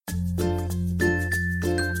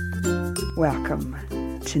Welcome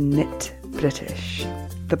to Knit British,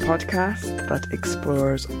 the podcast that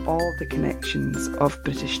explores all the connections of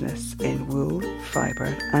Britishness in wool,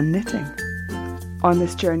 fibre and knitting. On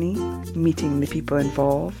this journey, meeting the people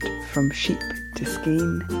involved from sheep to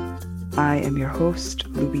skein, I am your host,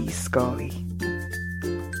 Louise Scully.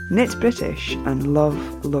 Knit British and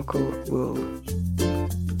love local wool.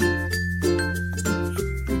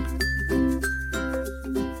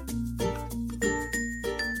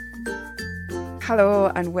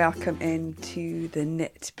 Hello and welcome into the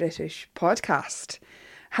Knit British podcast.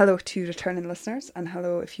 Hello to returning listeners and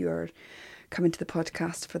hello if you are coming to the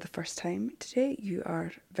podcast for the first time today. You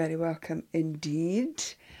are very welcome indeed.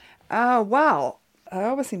 Well, I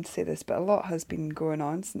always seem to say this, but a lot has been going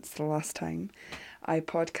on since the last time I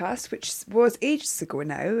podcast, which was ages ago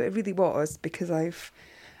now. It really was, because I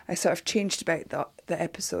sort of changed about the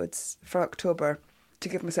episodes for October to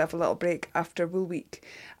give myself a little break after Wool Week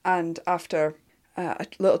and after a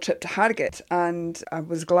little trip to Harrogate, and I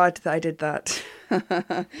was glad that I did that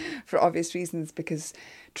for obvious reasons, because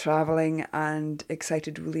travelling and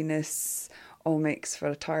excited wooliness all makes for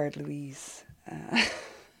a tired Louise.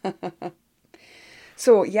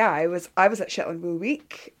 So yeah, I was at Shetland Wool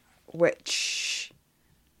Week, which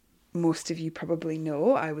most of you probably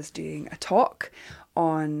know. I was doing a talk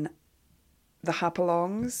on the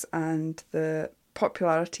hap-alongs and the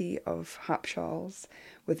popularity of hap shawls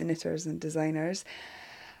with the knitters and designers.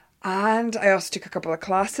 And I also took a couple of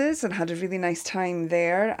classes and had a really nice time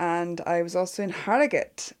there. And I was also in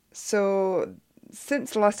Harrogate. So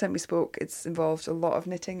since the last time we spoke, it's involved a lot of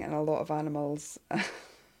knitting and a lot of animals.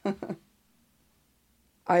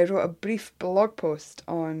 I wrote a brief blog post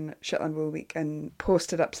on Shetland Wool Week and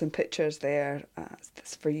posted up some pictures there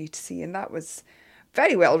for you to see. And that was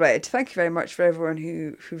very well read. Thank you very much for everyone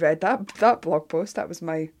who read that blog post. That was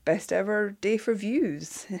my best ever day for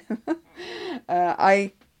views.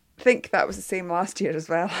 I think that was the same last year as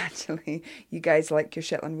well, actually. You guys like your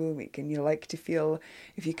Shetland Wool Week and you like to feel,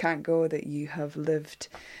 if you can't go, that you have lived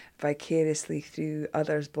vicariously through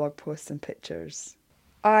others' blog posts and pictures.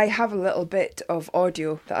 I have a little bit of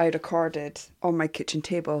audio that I recorded on my kitchen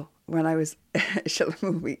table when I was at Shetland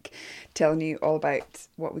Wool Week, telling you all about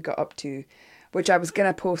what we got up to, which I was going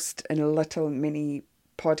to post in a little mini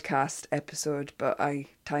podcast episode, but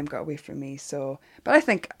time got away from me. But I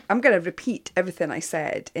think I'm going to repeat everything I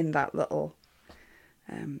said in that little,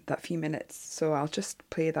 that few minutes. So I'll just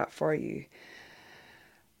play that for you.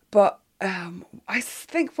 But I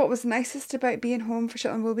think what was nicest about being home for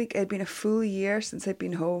Shetland Wool Week, it had been a full year since I'd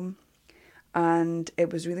been home. And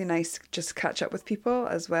it was really nice just to catch up with people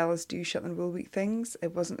as well as do Shetland Wool Week things.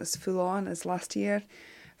 It wasn't as full on as last year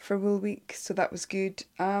for Wool Week, so that was good.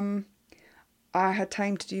 I had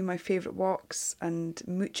time to do my favourite walks and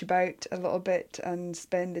mooch about a little bit and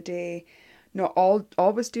spend the day not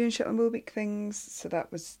always doing Shetland Wool Week things, so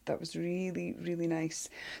that was really, really nice.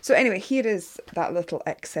 So anyway, here is that little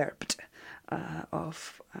excerpt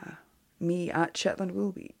of me at Shetland Wool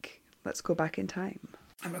Week. Let's go back in time.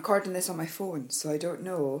 I'm recording this on my phone, so I don't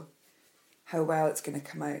know how well it's going to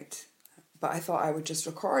come out, but I thought I would just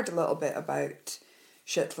record a little bit about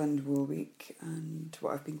Shetland Wool Week and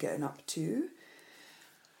what I've been getting up to.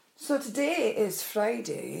 So today is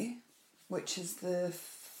Friday, which is the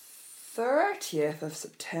 30th of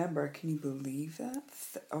September. Can you believe that?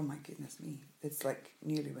 Oh my goodness me. It's like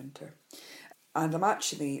nearly winter. And I'm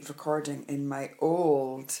actually recording in my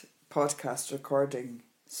old podcast recording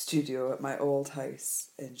studio at my old house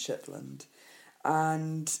in Shetland.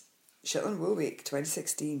 And Shetland Wool Week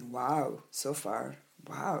 2016. Wow, so far.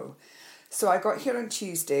 Wow. So I got here on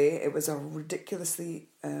Tuesday. It was a ridiculously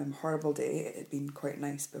horrible day. It had been quite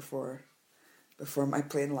nice before my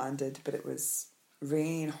plane landed, but it was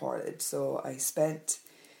rain horrid. So I spent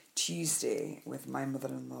Tuesday with my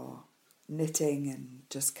mother-in-law knitting and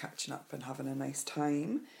just catching up and having a nice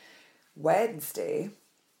time. Wednesday,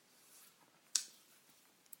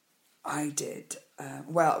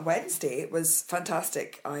 Wednesday was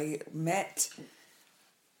fantastic. I met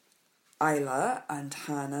Isla and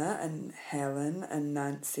Hannah and Helen and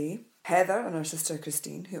Nancy, Heather and her sister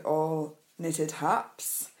Christine, who all knitted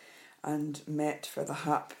haps and met for the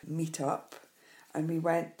hap meetup. And we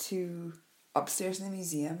went to upstairs in the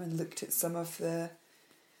museum and looked at some of the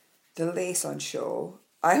lace on show.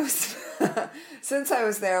 Since I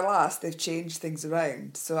was there last, they've changed things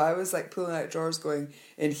around. So I was like pulling out drawers going,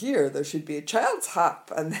 in here there should be a child's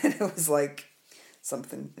hap. And then it was like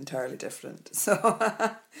something entirely different. So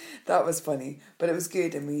that was funny, but it was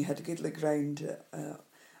good, and we had a good look around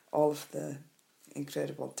all of the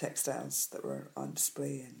incredible textiles that were on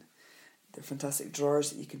display, and they're fantastic drawers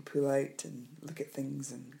that you can pull out and look at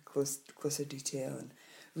things in closer detail, and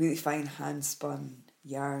really fine hand spun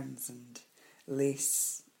yarns and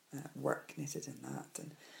lace work knitted in that,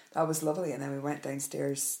 and that was lovely. And then we went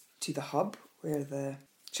downstairs to the hub where the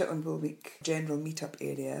Shetland Wool Week general meet-up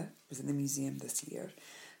area was in the museum this year.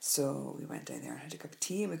 So we went down there and had a cup of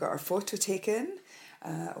tea, and we got our photo taken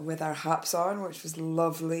with our haps on, which was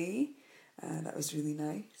lovely. That was really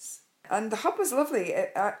nice. And the hub was lovely.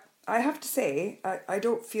 I have to say, I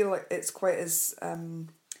don't feel like it's quite as...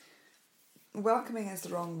 welcoming is the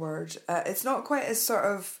wrong word. It's not quite as sort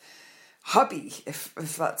of hubby, if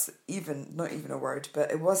that's not even a word,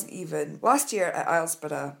 but it wasn't even... Last year at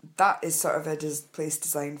Islesborough, that is sort of a place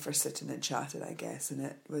designed for sitting and chatting, I guess, and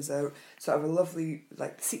it was a sort of a lovely,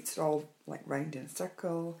 like, the seats are all like round in a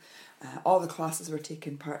circle, all the classes were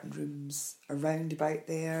taking part in rooms around about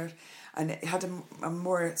there, and it had a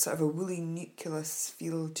more sort of a woolly nucleus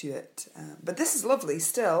feel to it, but this is lovely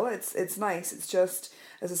still. It's nice. It's just,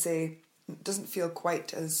 as I say, it doesn't feel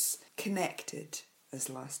quite as connected as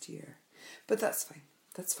last year. But that's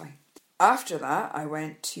fine. After that, I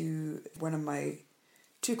went to one of my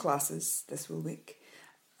 2 classes this Wool Week,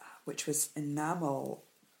 which was enamel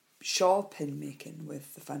shawl pin making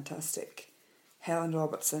with the fantastic Helen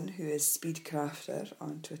Robertson, who is Speedcrafter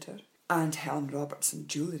on Twitter, and Helen Robertson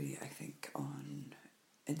Jewellery, I think, on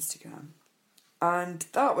Instagram. And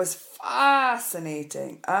that was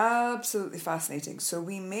fascinating, absolutely fascinating. So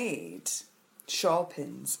we made shawl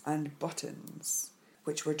pins and buttons,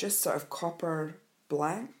 which were just sort of copper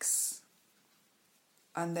blanks,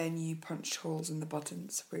 and then you punched holes in the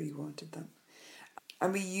buttons where you wanted them.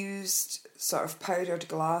 And we used sort of powdered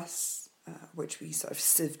glass, which we sort of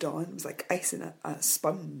sieved on. It was like icing a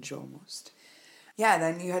sponge almost. Yeah,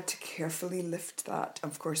 then you had to carefully lift that.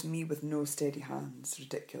 Of course, me with no steady hands,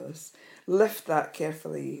 ridiculous. Lift that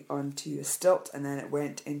carefully onto a stilt, and then it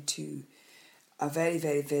went into a very,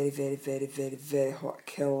 very, very, very, very, very, very hot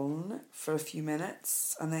kiln for a few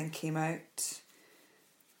minutes, and then came out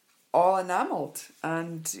all enamelled.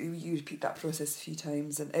 And you repeat that process a few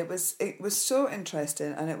times, and it was so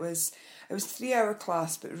interesting. And it was a 3-hour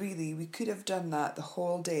class, but really we could have done that the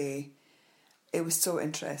whole day. It was so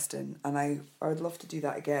interesting, and I would love to do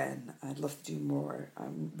that again. I'd love to do more.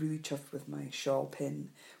 I'm really chuffed with my shawl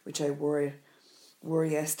pin, which I wore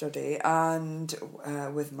yesterday, and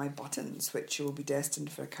with my buttons, which will be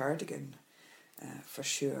destined for a cardigan for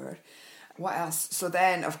sure. What else? So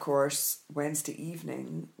then, of course, Wednesday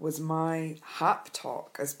evening was my HAP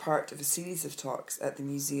talk as part of a series of talks at the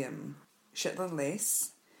museum. Shetland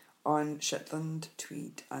lace, on Shetland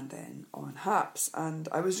tweed, and then on haps. And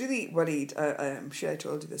I was really worried. I'm sure I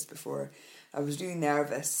told you this before. I was really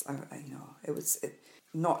nervous. It was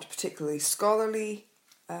not particularly scholarly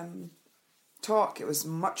talk. It was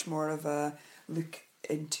much more of a look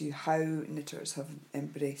into how knitters have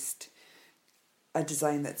embraced a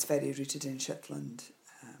design that's very rooted in Shetland,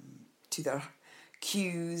 to their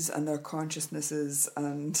cues and their consciousnesses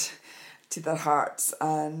and to their hearts.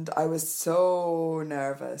 And I was so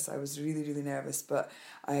nervous. I was really, really nervous, but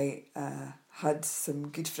I had some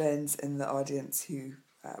good friends in the audience who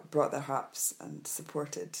brought their haps and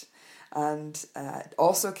supported, and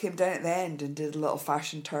also came down at the end and did a little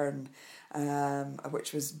fashion turn,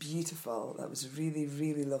 which was beautiful. That was really,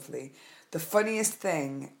 really lovely. The funniest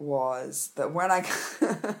thing was that when I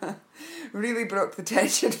really broke the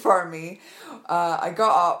tension for me, I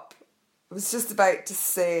got up, was just about to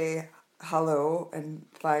say hello and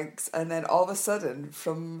thanks, and then all of a sudden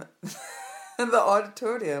from the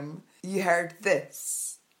auditorium you heard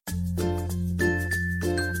this.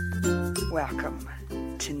 Welcome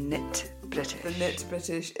to Knit British. The Knit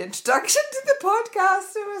British introduction to the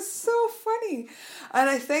podcast. It was so funny. And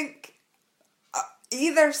I think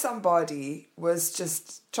either somebody was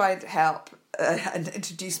just trying to help and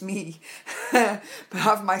introduce me,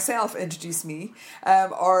 have myself introduce me,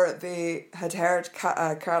 or they had heard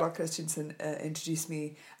Carol Christensen introduce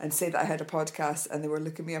me and say that I had a podcast, and they were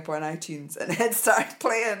looking me up on iTunes and it started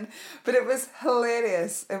playing. But it was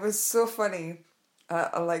hilarious. It was so funny.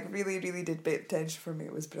 Really, really did bait the tension for me.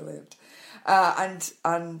 It was brilliant.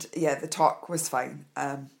 And yeah, the talk was fine.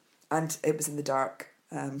 And it was in the dark.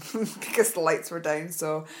 Because the lights were down,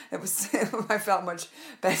 so I felt much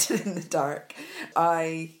better in the dark.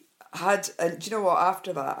 I had, and do you know what,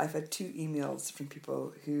 after that I've had 2 emails from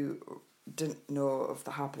people who didn't know of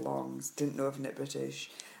the Hap-alongs, didn't know of Knit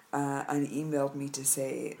British, and emailed me to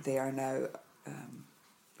say they are now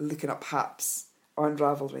looking up haps on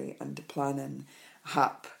Ravelry and planning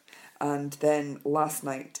hap. And then last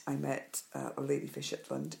night I met a lady for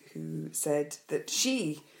Shetland who said that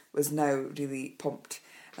she was now really pumped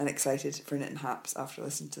and excited for knitting haps after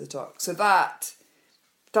listening to the talk. So that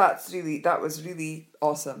was really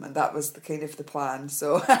awesome, and that was the kind of the plan.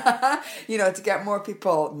 So to get more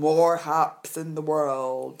people, more haps in the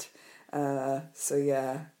world. So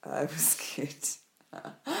yeah, it was good.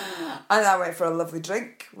 And I went for a lovely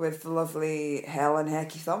drink with the lovely Helen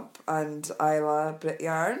Hecky Thump and Isla Brit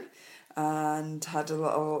Yarn, and had a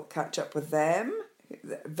little catch up with them.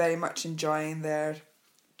 Very much enjoying their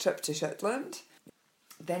trip to Shetland.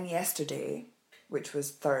 Then yesterday, which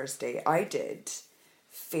was Thursday, I did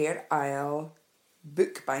Fair Isle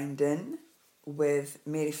bookbinding with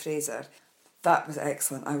Mary Fraser. That was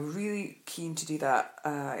excellent. I'm really keen to do that.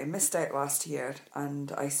 I missed out last year,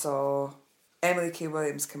 and I saw Emily K.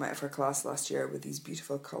 Williams come out of her class last year with these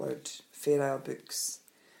beautiful coloured Fair Isle books,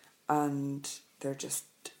 and they're just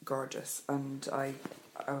gorgeous. And I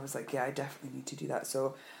was like, yeah, I definitely need to do that.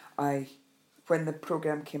 So when the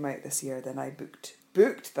programme came out this year, then I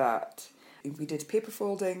booked that. We did paper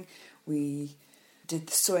folding, we did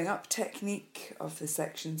the sewing up technique of the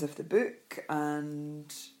sections of the book,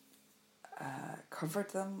 and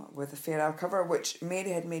covered them with a Fair Isle cover, which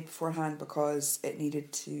Mary had made beforehand because it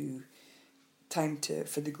needed time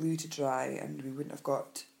for the glue to dry, and we wouldn't have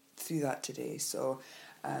got through that today. So,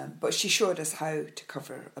 but she showed us how to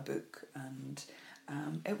cover a book, and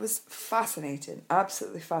it was fascinating,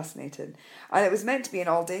 absolutely fascinating. And it was meant to be an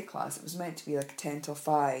all-day class. It was meant to be like 10 till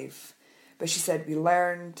 5. But she said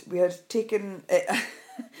we had taken it,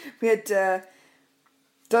 we had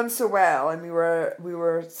done so well, and we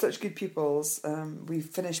were such good pupils. We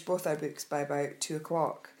finished both our books by about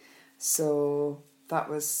 2:00, so that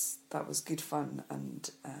was good fun, and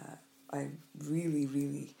I really,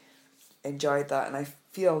 really enjoyed that, and I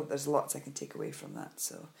feel there's lots I can take away from that.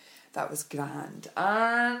 So that was grand.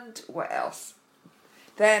 And what else?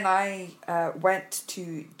 Then I went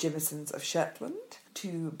to Jimieson's of Shetland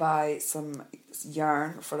to buy some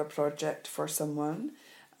yarn for a project for someone,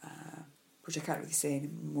 which I can't really say any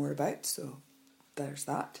more about, so there's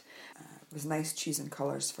that. It was nice choosing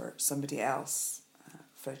colours for somebody else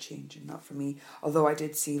for a change and not for me, although I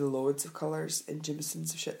did see loads of colours in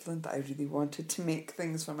Jimieson's of Shetland that I really wanted to make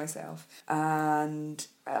things for myself. And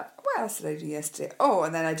what else did I do yesterday? Oh,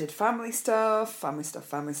 and then I did family stuff, and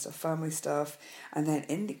then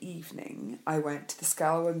in the evening I went to the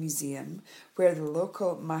Scallowa Museum, where the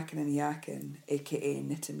local Mackin and Yakin, aka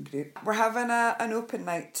Knitting Group, were having an open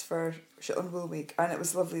night for Shetland Wool Week, and it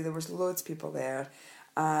was lovely. There was loads of people there,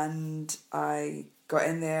 and I got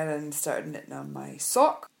in there and started knitting on my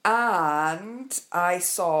sock, and I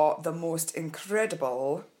saw the most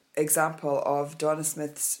incredible example of Donna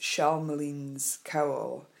Smith's Chalmeline's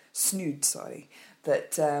cowl, snood,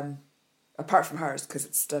 that apart from hers, because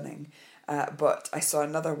it's stunning, but I saw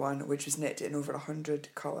another one which was knit in over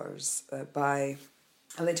 100 colours by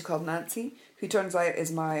a lady called Nancy, who turns out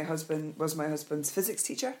was my husband's physics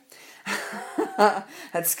teacher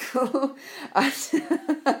at school,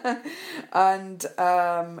 and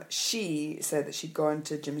she said that she'd gone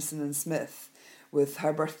to Jamieson and Smith with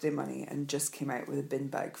her birthday money and just came out with a bin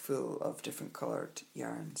bag full of different coloured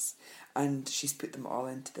yarns, and she's put them all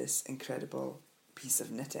into this incredible piece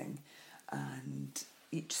of knitting, and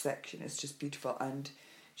each section is just beautiful. And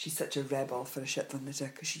she's such a rebel for a Shetland knitter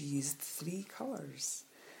because she used 3 colours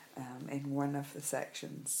in one of the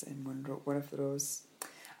sections, in one of the rows.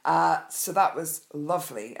 So that was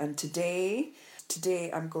lovely. And today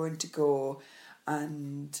I'm going to go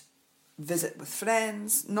and visit with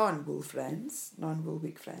friends, non-Wool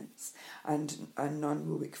Week friends, and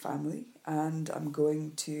non-Wool Week family. And I'm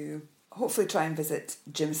going to hopefully try and visit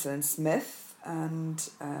Jimson and Smith and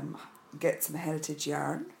get some heritage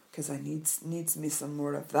yarn, because I needs me some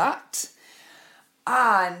more of that.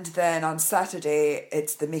 And then on Saturday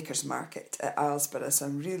it's the Makers Market at Islesborough, so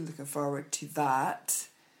I'm really looking forward to that.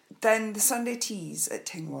 Then the Sunday teas at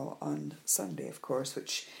Tingwall on Sunday, of course,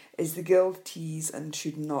 which is the Guild teas and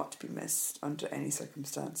should not be missed under any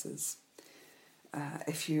circumstances.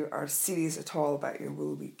 If you are serious at all about your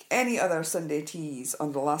Wool Week. Any other Sunday teas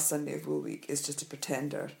on the last Sunday of Wool Week is just a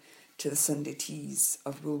pretender to the Sunday teas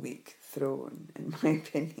of Wool Week thrown, in my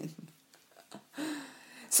opinion.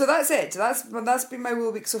 So that's it. That's been my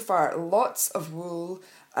Wool Week so far. Lots of wool,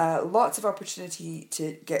 lots of opportunity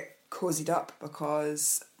to get cozied up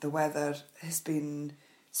because the weather has been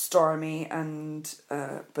stormy, and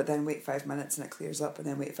but then wait 5 minutes and it clears up, and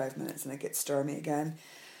then wait 5 minutes and it gets stormy again.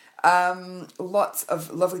 Lots of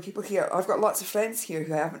lovely people here. I've got lots of friends here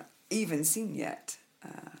who I haven't even seen yet.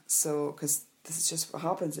 So because this is just what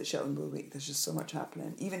happens at Shetland Wool Week. There's just so much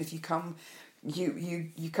happening. Even if you come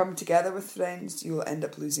you come together with friends, you'll end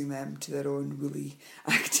up losing them to their own woolly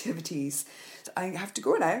activities. I have to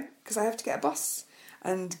go now because I have to get a bus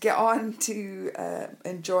and get on to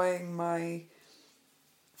enjoying my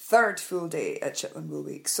third full day at Shetland Wool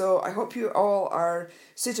Week. So I hope you all are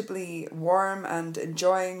suitably warm and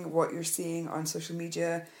enjoying what you're seeing on social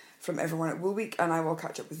media from everyone at Wool Week, and I will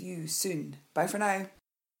catch up with you soon. Bye for now.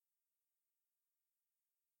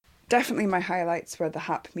 Definitely my highlights were the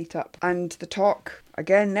HAP meetup and the talk.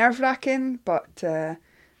 Again, nerve-wracking, but that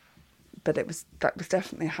was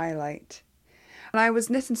definitely a highlight. And I was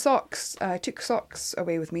knitting socks. I took socks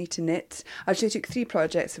away with me to knit. I actually took 3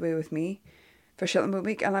 projects away with me for Shetland Wool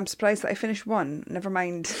Week, and I'm surprised that I finished one. Never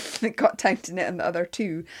mind, I got time to knit on the other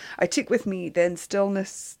 2. I took with me the In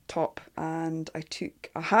Stillness top, and I took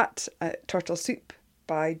a hat, Turtle Soup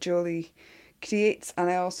by Jolie Creates, and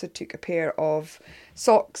I also took a pair of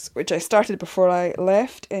socks, which I started before I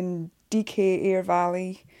left, in DK Air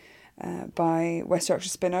Valley by West Yorkshire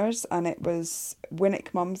Spinners, and it was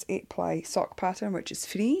Winnick Mum's 8-ply sock pattern, which is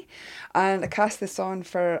free, and I cast this on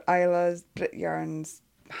for Isla's Brit Yarns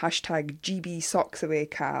 #GB Socks Away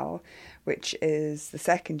Cal, which is the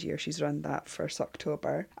 2nd year she's run that for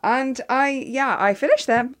Socktober, and I finished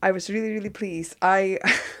them. I was really, really pleased. I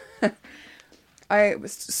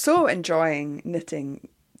was so enjoying knitting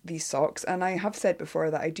these socks, and I have said before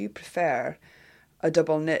that I do prefer a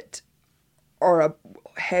double knit or a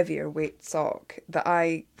heavier weight sock. That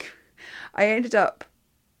I ended up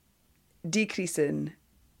decreasing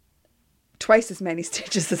twice as many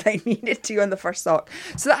stitches as I needed to on the first sock,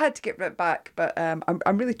 so that had to get ripped back, but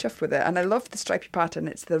I'm really chuffed with it, and I love the stripy pattern.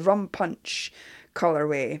 It's the Rum Punch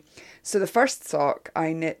colourway. So the first sock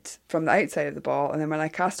I knit from the outside of the ball, and then when I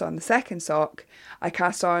cast on the second sock, I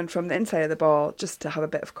cast on from the inside of the ball, just to have a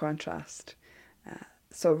bit of contrast.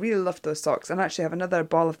 So really loved those socks, and actually have another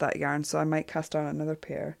ball of that yarn, so I might cast on another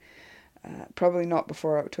pair. Probably not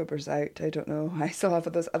before October's out, I don't know. I still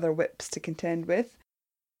have those other whips to contend with.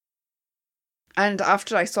 And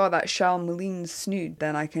after I saw that Shal Moline snood,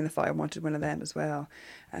 then I kind of thought I wanted one of them as well.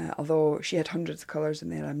 Although she had hundreds of colours in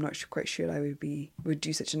there, I'm not quite sure I would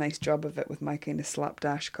do such a nice job of it with my kind of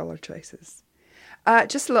slapdash colour choices.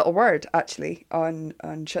 Just a little word, actually, on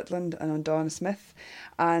Shetland and on Donna Smith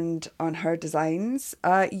and on her designs.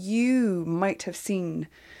 You might have seen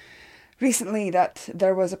recently that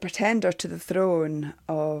there was a pretender to the throne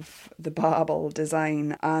of the Babel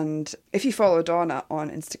design, and if you follow Donna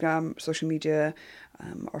on Instagram, social media,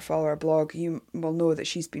 or follow her blog, you will know that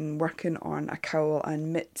she's been working on a cowl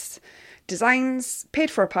and mitts designs,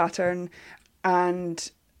 paid for a pattern,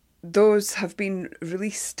 and those have been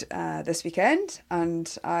released this weekend,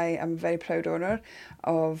 and I am a very proud owner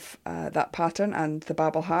of that pattern and the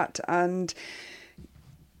Babel hat, and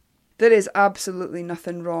there is absolutely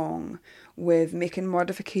nothing wrong with making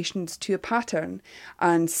modifications to a pattern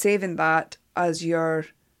and saving that as your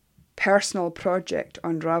personal project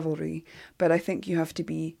on Ravelry, but I think you have to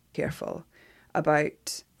be careful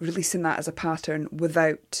about releasing that as a pattern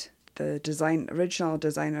without the original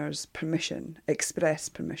designer's permission, express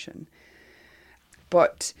permission.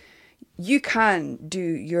 But you can do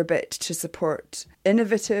your bit to support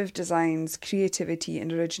innovative designs, creativity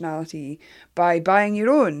and originality by buying your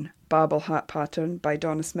own Babel hat pattern by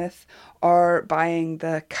Donna Smith, or buying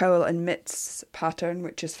the cowl and mitts pattern,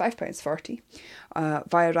 which is £5.40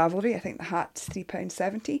 via Ravelry. I think the hat's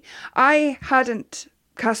 £3.70. I hadn't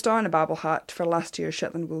cast on a Babel hat for last year's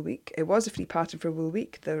Shetland Wool Week. It was a free pattern for Wool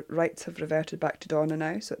Week. The rights have reverted back to Donna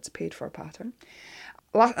now, so it's a paid for pattern.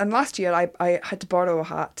 And last year I had to borrow a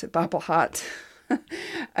hat, a Babel hat.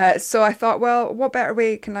 So I thought, well, what better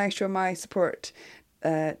way can I show my support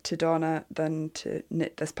to Donna than to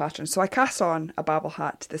knit this pattern? So I cast on a Babel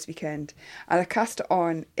hat this weekend, and I cast it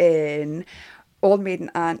on in Old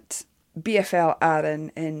Maiden Aunt BFL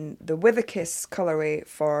Aran in the With a Kiss colourway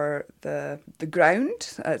for the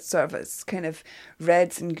ground. It's kind of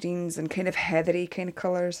reds and greens and kind of heathery kind of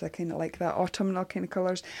colours. I kind of like that autumnal kind of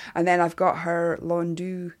colours. And then I've got her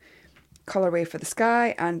Londu colourway for the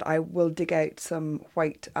sky, and I will dig out some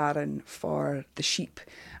white Aran for the sheep,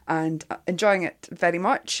 and enjoying it very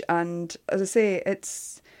much. And as I say,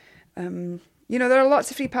 it's there are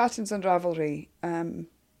lots of free patterns on Ravelry,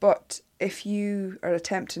 but if you are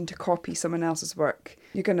attempting to copy someone else's work,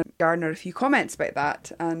 you're going to garner a few comments about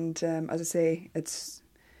that. And as I say, it's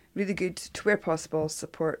really good to, where possible,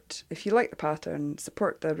 support, if you like the pattern,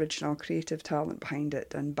 support the original creative talent behind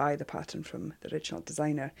it and buy the pattern from the original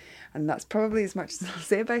designer. And that's probably as much as I'll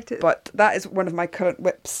say about it. But that is one of my current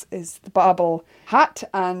whips, is the Babel hat.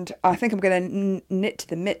 And I think I'm going to knit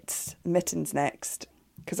the mittens next.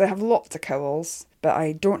 because I have lots of cowls, but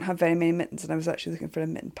I don't have very many mittens, and I was actually looking for a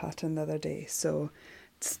mitten pattern the other day, so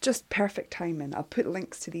it's just perfect timing. I'll put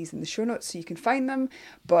links to these in the show notes so you can find them,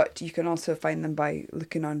 but you can also find them by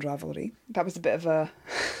looking on Ravelry. That was a bit of a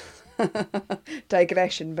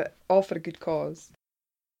digression, but all for a good cause.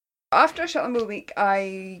 After Shetland Wool Week,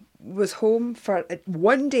 I was home for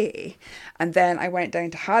one day, and then I went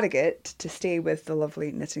down to Harrogate to stay with the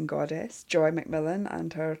lovely knitting goddess, Joy McMillan,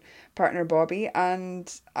 and her partner Bobby,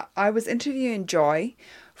 and I was interviewing Joy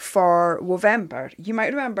for Wovember. You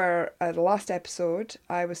might remember the last episode,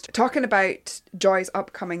 I was talking about Joy's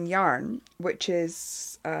upcoming yarn, which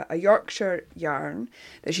is a Yorkshire yarn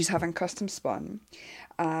that she's having custom spun.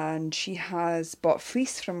 And she has bought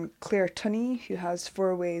fleece from Claire Tunney, who has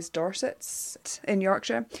Four Ways Dorsets in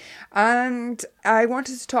Yorkshire. And I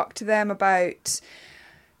wanted to talk to them about,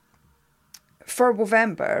 for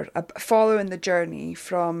Wovember, following the journey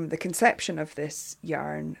from the conception of this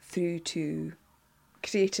yarn through to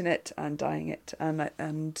creating it and dyeing it.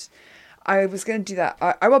 And I was going to do that.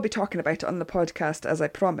 I will be talking about it on the podcast as I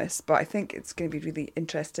promised, but I think it's going to be really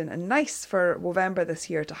interesting and nice for Wovember this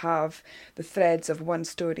year to have the threads of one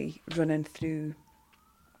story running through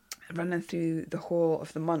the whole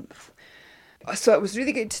of the month. So it was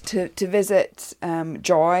really good to visit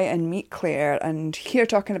Joy and meet Claire and hear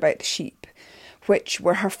talking about the sheep, which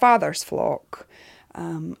were her father's flock,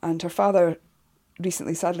 and her father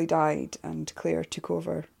recently sadly died, and Claire took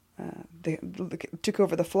over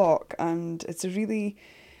the flock, and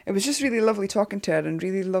it was just really lovely talking to her, and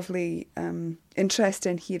really lovely,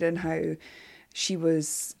 interesting hearing how she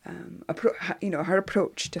was, her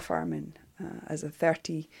approach to farming as a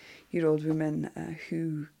 30-year-old woman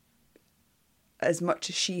who, as much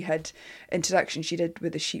as she had interaction she did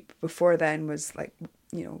with the sheep before then, was like,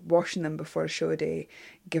 washing them before a show day,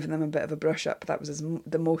 giving them a bit of a brush up. That was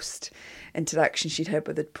the most interaction she'd had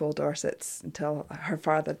with the Poll Dorsets until her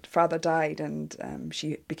father died, and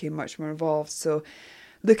she became much more involved. So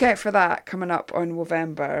look out for that coming up on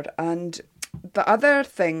Wovember. And the other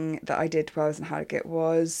thing that I did while I was in Harrogate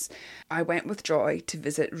was I went with Joy to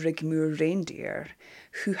visit Rigmore Reindeer,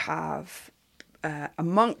 who have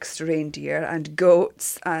amongst reindeer and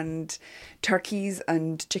goats and turkeys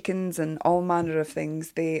and chickens and all manner of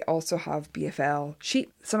things, they also have BFL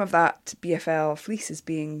sheep. Some of that BFL fleece is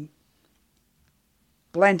being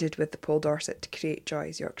blended with the Poll Dorset to create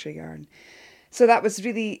Joy's Yorkshire yarn. So that was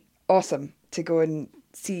really awesome to go and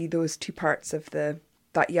see those two parts of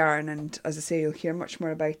that yarn, and as I say, you'll hear much more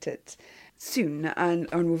about it soon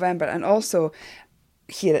and on Wovember. And also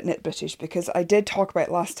here at Knit British, because I did talk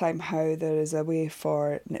about last time how there is a way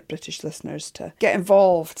for Knit British listeners to get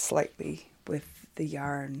involved slightly with the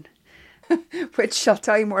yarn, which I'll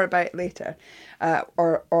tell you more about later,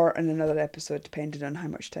 or in another episode, depending on how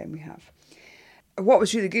much time we have. What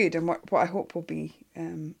was really good, and what I hope will be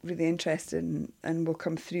really interesting and will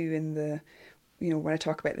come through in the, when I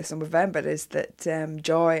talk about this in November, is that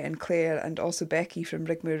Joy and Claire and also Becky from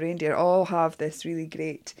Rigmore Reindeer all have this really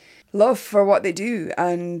great love for what they do,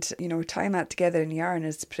 and tying that together in yarn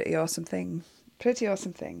is a pretty awesome thing.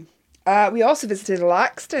 We also visited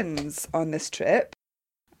Laxton's on this trip.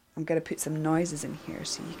 I'm going to put some noises in here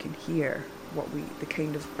so you can hear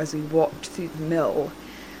as we walked through the mill.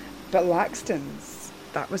 But Laxton's,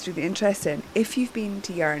 that was really interesting. If you've been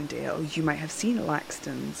to Yarndale, you might have seen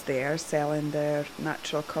Laxton's there selling their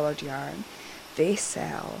natural coloured yarn. They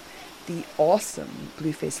sell the awesome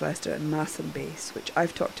Blueface Leicester and Masson base, which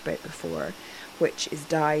I've talked about before, which is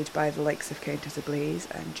dyed by the likes of Countess Ablaze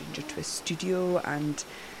and Ginger Twist Studio and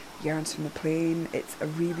Yarns from the Plain. It's a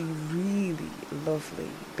really, really lovely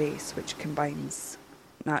base which combines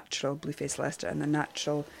natural Blueface Leicester and the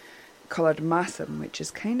natural coloured Masson, which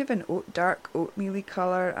is kind of an dark oatmeal-y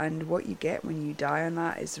colour, and what you get when you dye on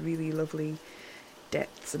that is really lovely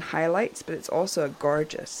depths and highlights, but it's also a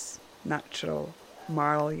gorgeous natural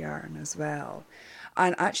marl yarn as well.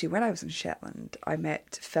 And actually, when I was in Shetland, I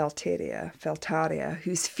met Feltaria,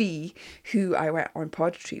 who's Fee, who I went on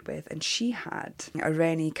pod retreat with, and she had a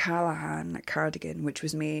Rennie Callahan cardigan, which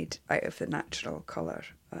was made out of the natural colour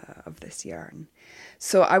of this yarn.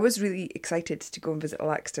 So I was really excited to go and visit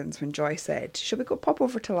Laxton's when Joy said, "Shall we go pop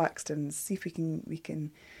over to Laxton's, see if we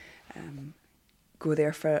can go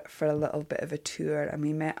there for a little bit of a tour?" And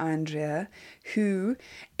we met Andrea, who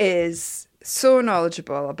is so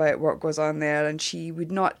knowledgeable about what goes on there, and she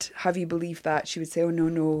would not have you believe that. She would say, "Oh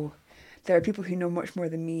no, there are people who know much more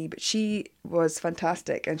than me," but she was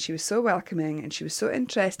fantastic, and she was so welcoming, and she was so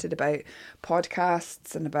interested about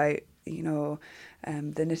podcasts and about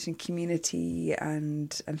the knitting community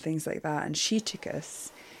and things like that. And she took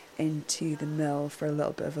us into the mill for a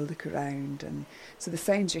little bit of a look around. And so the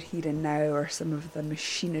sounds you're hearing now are some of the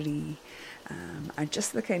machinery and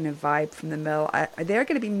just the kind of vibe from the mill. They're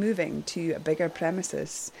going to be moving to a bigger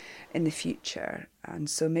premises in the future, and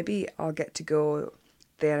so maybe I'll get to go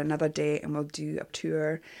there another day and we'll do a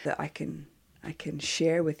tour that I can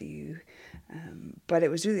share with you. But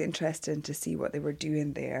it was really interesting to see what they were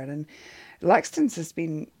doing there. And Laxton's has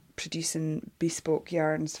been producing bespoke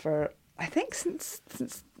yarns for, I think, since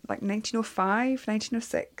like 1905,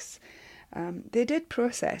 1906. They did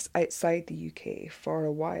process outside the UK for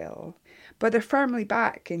a while, but they're firmly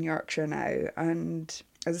back in Yorkshire now. And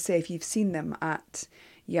as I say, if you've seen them at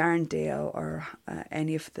Yarndale or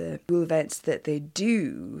any of the wool events that they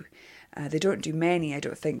don't do many. I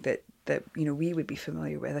don't think that we would be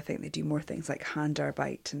familiar with. I think they do more things like hand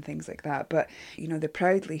arbite and things like that. But they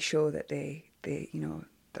proudly show that they're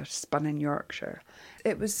spun in Yorkshire.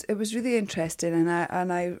 It was really interesting,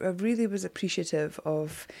 and I really was appreciative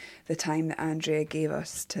of the time that Andrea gave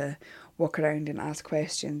us to walk around and ask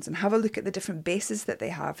questions and have a look at the different bases that they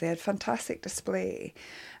have. They had a fantastic display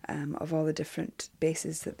of all the different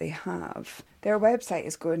bases that they have. Their website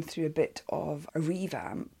is going through a bit of a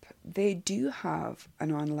revamp. They do have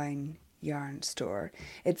an online yarn store.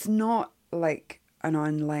 It's not like an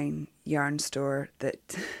online yarn store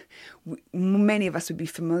that many of us would be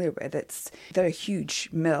familiar with. They're a huge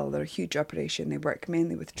mill, they're a huge operation. They work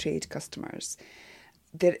mainly with trade customers.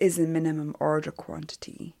 There is a minimum order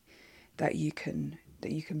quantity that you can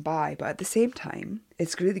buy, but at the same time,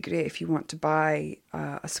 it's really great if you want to buy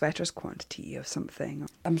a sweater's quantity of something.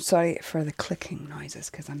 I'm sorry for the clicking noises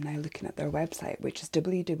because I'm now looking at their website, which is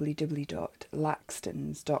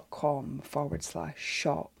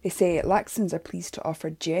www.laxtons.com/shop. They say Laxtons are pleased to offer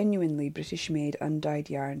genuinely British-made undyed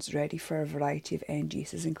yarns ready for a variety of end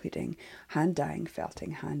uses, including hand dyeing, felting,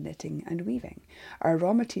 hand knitting and weaving. Our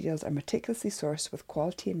raw materials are meticulously sourced with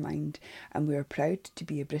quality in mind, and we are proud to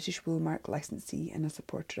be a British Woolmark licensee and a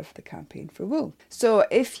supporter of the Campaign for Wool. So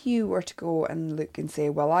if you were to go and look and say,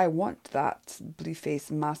 well, I want that Blueface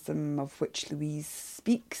Massam of which Louise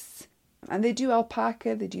speaks, and they do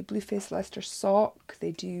alpaca, they do Blueface Leicester sock,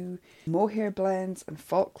 they do mohair blends and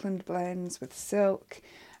Falkland blends with silk.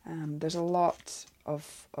 There's a lot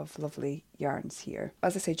of lovely yarns here.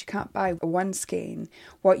 As I said, you can't buy one skein.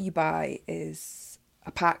 What you buy is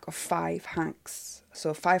a pack of 5 hanks,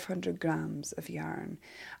 so 500 grams of yarn.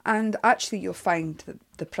 And actually you'll find that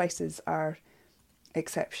the prices are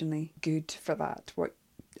exceptionally good for that,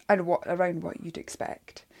 around what you'd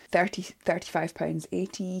expect.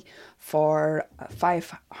 £35.80 for a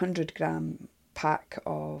 500 gram pack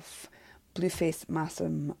of Blueface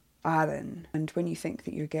Massam Aran. And when you think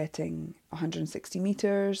that you're getting 160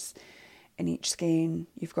 metres in each skein,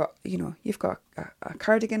 you've got a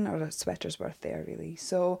cardigan or a sweater's worth there, really.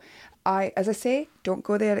 So as I say, don't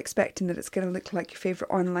go there expecting that it's going to look like your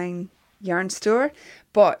favourite online yarn store,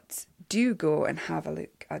 but do go and have a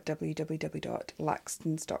look at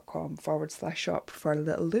www.laxtons.com/shop for a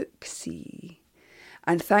little look-see.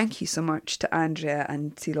 And thank you so much to Andrea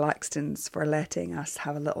and to Laxtons for letting us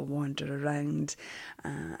have a little wander around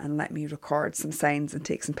and let me record some signs and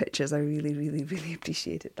take some pictures. I really, really, really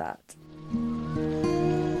appreciated that.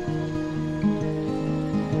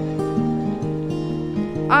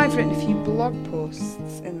 I've written a few blog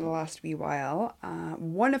posts in the last wee while.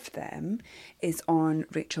 One of them is on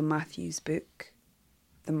Rachel Matthews' book,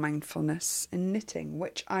 The Mindfulness in Knitting,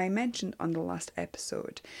 which I mentioned on the last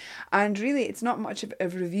episode. And really, it's not much of a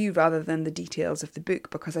review rather than the details of the book,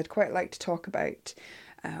 because I'd quite like to talk about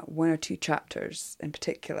one or two chapters in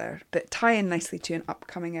particular that tie in nicely to an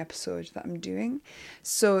upcoming episode that I'm doing.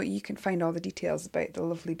 So you can find all the details about the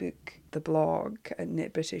lovely book, the blog at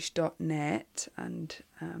knitbritish.net, and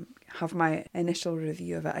have my initial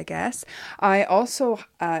review of it, I guess. I also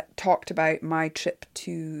talked about my trip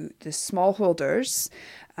to the smallholders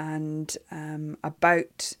and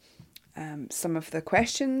about some of the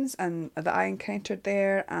questions that I encountered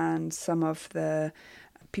there, and some of the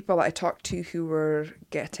people that I talked to who were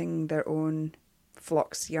getting their own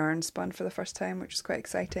Flox yarn spun for the first time, which is quite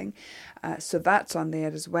exciting. So that's on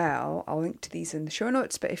there as well. I'll link to these in the show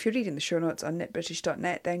notes, but if you're reading the show notes on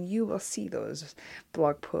knitbritish.net, then you will see those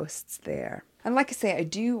blog posts there. And like I say, I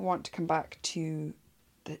do want to come back to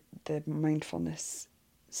the mindfulness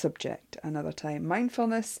subject another time.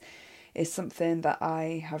 Mindfulness is something that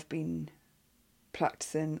I have been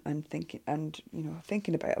practicing and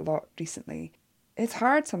thinking about a lot recently. It's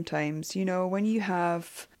hard sometimes, when you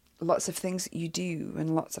have lots of things that you do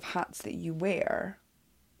and lots of hats that you wear,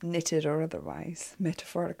 knitted or otherwise,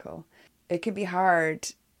 metaphorical. It can be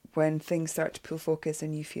hard when things start to pull focus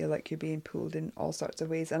and you feel like you're being pulled in all sorts of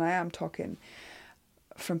ways. And I am talking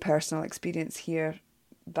from personal experience here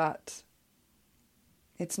that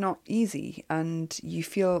it's not easy, and you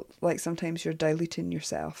feel like sometimes you're diluting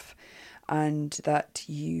yourself and that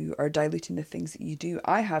you are diluting the things that you do.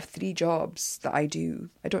 I have 3 jobs that I do.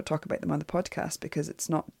 I don't talk about them on the podcast because it's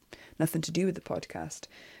nothing to do with the podcast.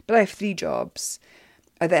 But I have 3 jobs.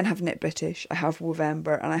 I then have Knit British, I have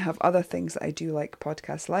Wovember, and I have other things that I do like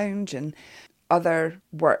Podcast Lounge and other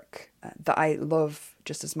work that I love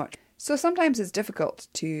just as much. So sometimes it's difficult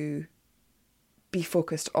to be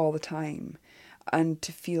focused all the time and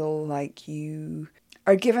to feel like you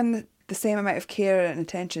are given the same amount of care and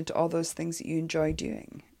attention to all those things that you enjoy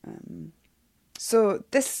doing. So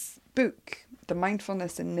this book, The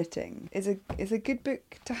Mindfulness in Knitting, is a good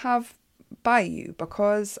book to have by you,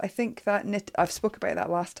 because I think that I've spoke about that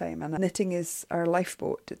last time, and knitting is our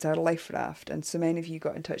lifeboat, it's our life raft, and so many of you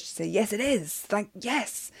got in touch to say, yes, it is,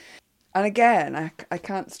 yes. And again, I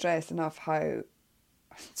can't stress enough how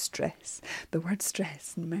the word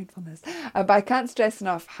stress and mindfulness, but I can't stress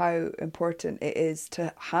enough how important it is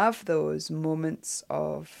to have those moments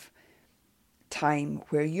of time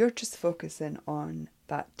where you're just focusing on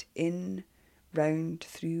that in, round,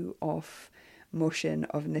 through, off motion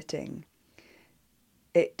of knitting.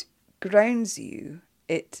 It grounds you,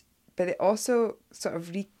 but it also sort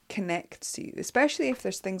of reconnects you, especially if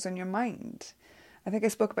there's things on your mind. I think I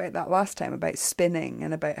spoke about that last time, about spinning,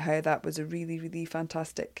 and about how that was a really, really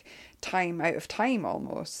fantastic time out of time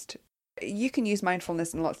almost. You can use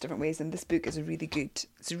mindfulness in lots of different ways, and this book is a really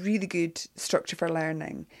good structure for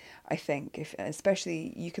learning, I think.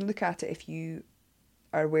 Especially you can look at it if you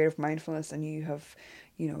are aware of mindfulness and you have,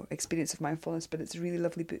 experience of mindfulness, but it's a really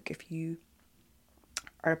lovely book if you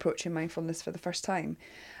are approaching mindfulness for the first time.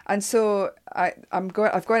 And so I've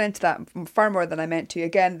gone into that far more than I meant to.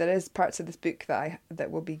 Again, there is parts of this book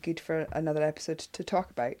that will be good for another episode to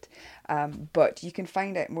talk about. But you can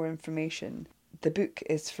find out more information. The book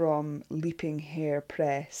is from Leaping Hare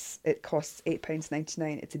Press. It costs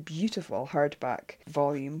 £8.99. It's a beautiful hardback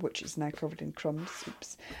volume, which is now covered in crumbs.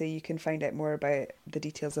 Oops. So you can find out more about the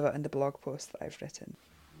details of it in the blog post that I've written.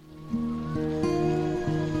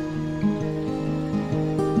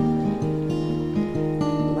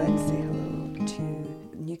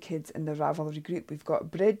 Kids in the Ravelry group. We've got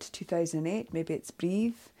Brid 2008, maybe it's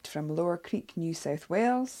Breathe, from Lower Creek, New South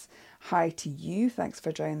Wales. Hi to you, thanks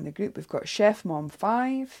for joining the group. We've got Chef Mom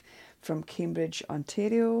 5 from Cambridge,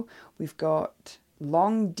 Ontario. We've got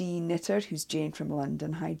Long D Knitter, who's Jane from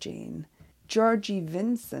London. Hi Jane. Georgie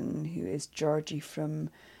Vinson, who is Georgie from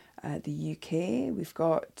the UK. We've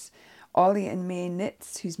got Ollie and May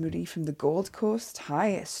Knits, who's Marie from the Gold Coast.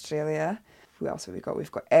 Hi Australia. Who else have we got?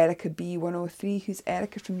 We've got Erica B103, who's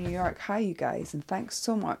Erica from New York. Hi, you guys, and thanks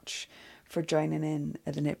so much for joining in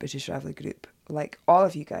at the Knit British Ravelry group. Like all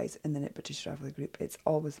of you guys in the Knit British Ravelry group, it's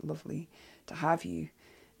always lovely to have you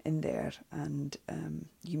in there, and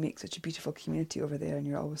you make such a beautiful community over there, and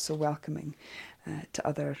you're always so welcoming to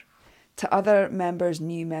other members,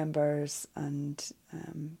 new members, and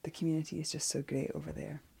the community is just so great over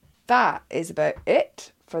there. That is about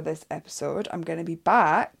it for this episode. I'm going to be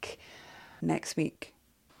back next week.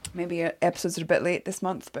 Maybe your episodes are a bit late this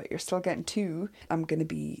month, but you're still getting 2. I'm going to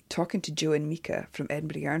be talking to Joe and Mika from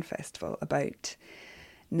Edinburgh Yarn Festival about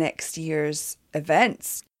next year's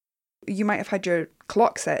events. You might have had your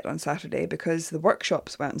clock set on Saturday because the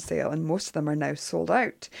workshops went on sale and most of them are now sold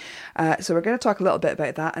out. So we're going to talk a little bit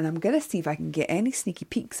about that, and I'm going to see if I can get any sneaky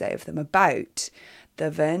peeks out of them about the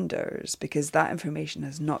vendors, because that information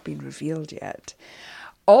has not been revealed yet.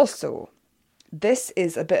 Also, this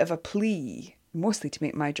is a bit of a plea, mostly to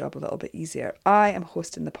make my job a little bit easier. I am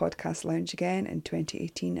hosting the Podcast Lounge again in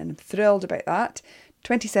 2018, and I'm thrilled about that.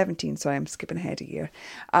 2017, sorry, I'm skipping ahead a year.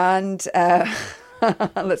 And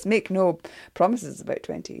let's make no promises about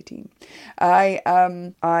 2018.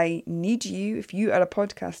 I need you, if you are a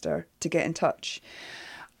podcaster, to get in touch.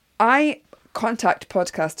 I contact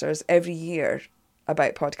podcasters every year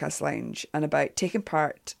about Podcast Lounge and about taking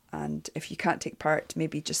part, and if you can't take part,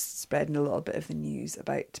 maybe just spreading a little bit of the news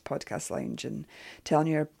about Podcast Lounge and telling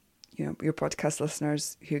your podcast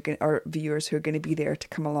listeners or viewers who are going to be there to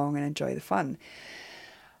come along and enjoy the fun.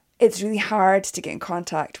 It's really hard to get in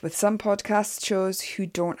contact with some podcast shows who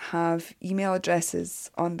don't have email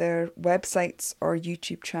addresses on their websites or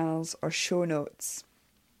YouTube channels or show notes.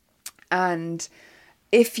 And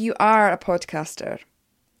if you are a podcaster,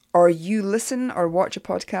 or you listen or watch a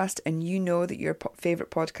podcast and you know that your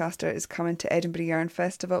favourite podcaster is coming to Edinburgh Yarn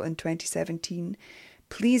Festival in 2017,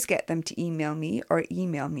 please get them to email me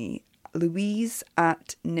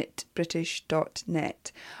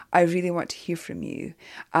louise@knitbritish.net. I really want to hear from you,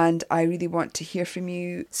 and I really want to hear from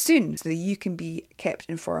you soon so that you can be kept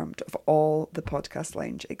informed of all the Podcast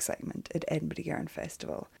Lounge excitement at Edinburgh Yarn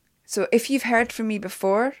Festival. So if you've heard from me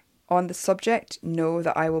before on the subject, know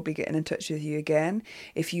that I will be getting in touch with you again.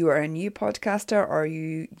 If you are a new podcaster or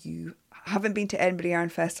you haven't been to Edinburgh Yarn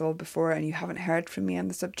Festival before and you haven't heard from me on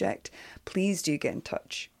the subject, please do get in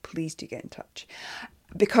touch. Please do get in touch.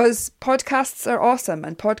 Because podcasts are awesome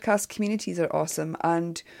and podcast communities are awesome,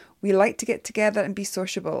 and we like to get together and be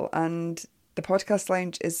sociable, and the Podcast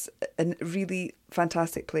Lounge is a really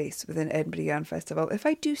fantastic place within Edinburgh Yarn Festival, if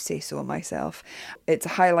I do say so myself. It's a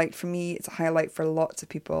highlight for me, it's a highlight for lots of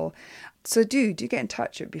people. So do get in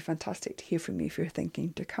touch. It would be fantastic to hear from you if you're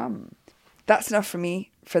thinking to come. That's enough for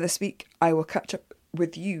me for this week. I will catch up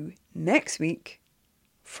with you next week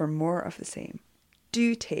for more of the same.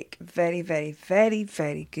 Do take very, very, very,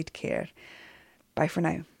 very good care. Bye for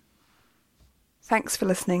now. Thanks for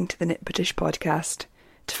listening to the Knit British podcast.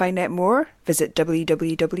 To find out more, visit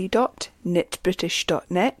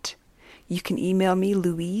www.knitbritish.net. You can email me,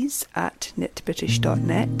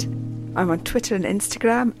 louise@knitbritish.net. I'm on Twitter and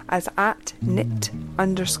Instagram as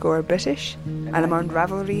 @knit_British, and I'm on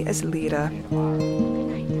Ravelry as Lyra.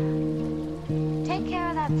 Take care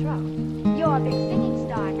of that throat. You're a big singing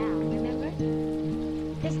star now, remember?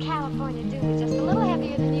 This California dew is just a little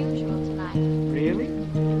heavier than usual tonight. Really?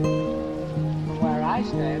 From where I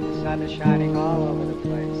stand, the sun is shining all over the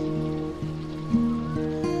place.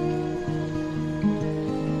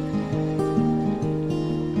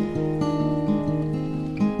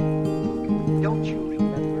 Don't you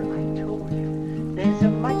remember I told you there's a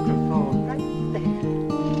microphone right there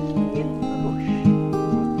in the bush?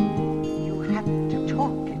 You have to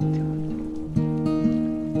talk into it.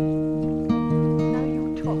 Now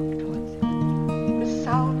you talk towards it. The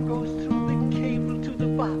sound goes through the cable to the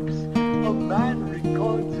box. A man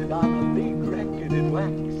records it on a big record in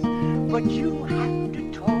wax. But you have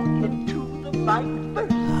to talk into the mic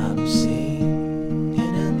first. I'm singing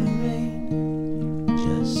in the rain,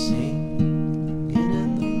 just singing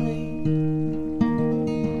in the rain.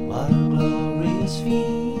 What a glorious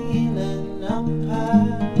feeling, I'm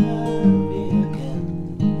happy again.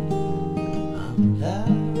 I'm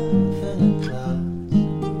laughing at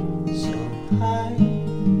clouds so high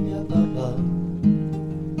up above.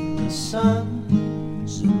 The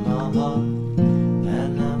sun's in my heart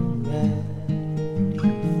and I'm ready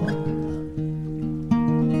for love.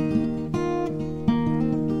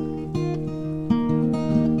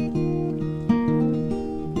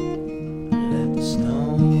 Let the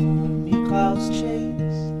stormy clouds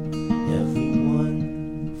chase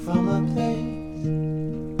everyone from a place.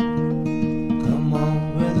 Come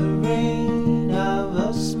on with the rain, have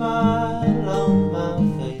a smile on my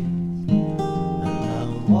face, and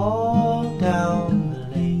I'll walk down the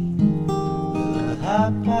lane with a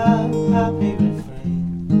happy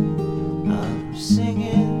refrain. I'm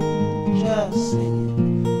singing, just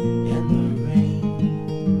singing in the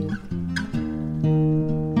rain.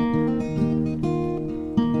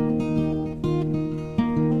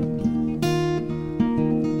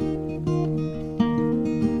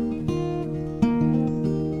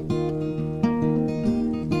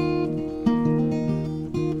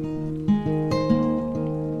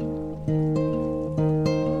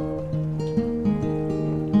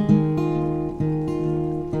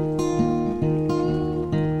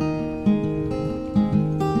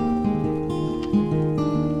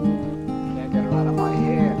 Can't get her out of my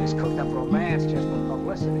hair. This cooked up romance just for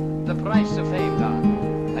publicity. The price of fame,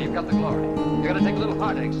 Don. Now you've got the glory. You're gonna take little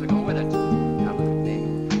heartaches to go with it. Now look at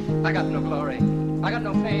me. I got no glory. I got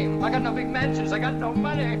no fame. I got no big mansions. I got no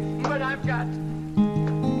money. But I've got...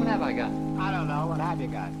 What have I got? I don't know. What have you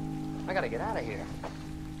got? I gotta get out of here.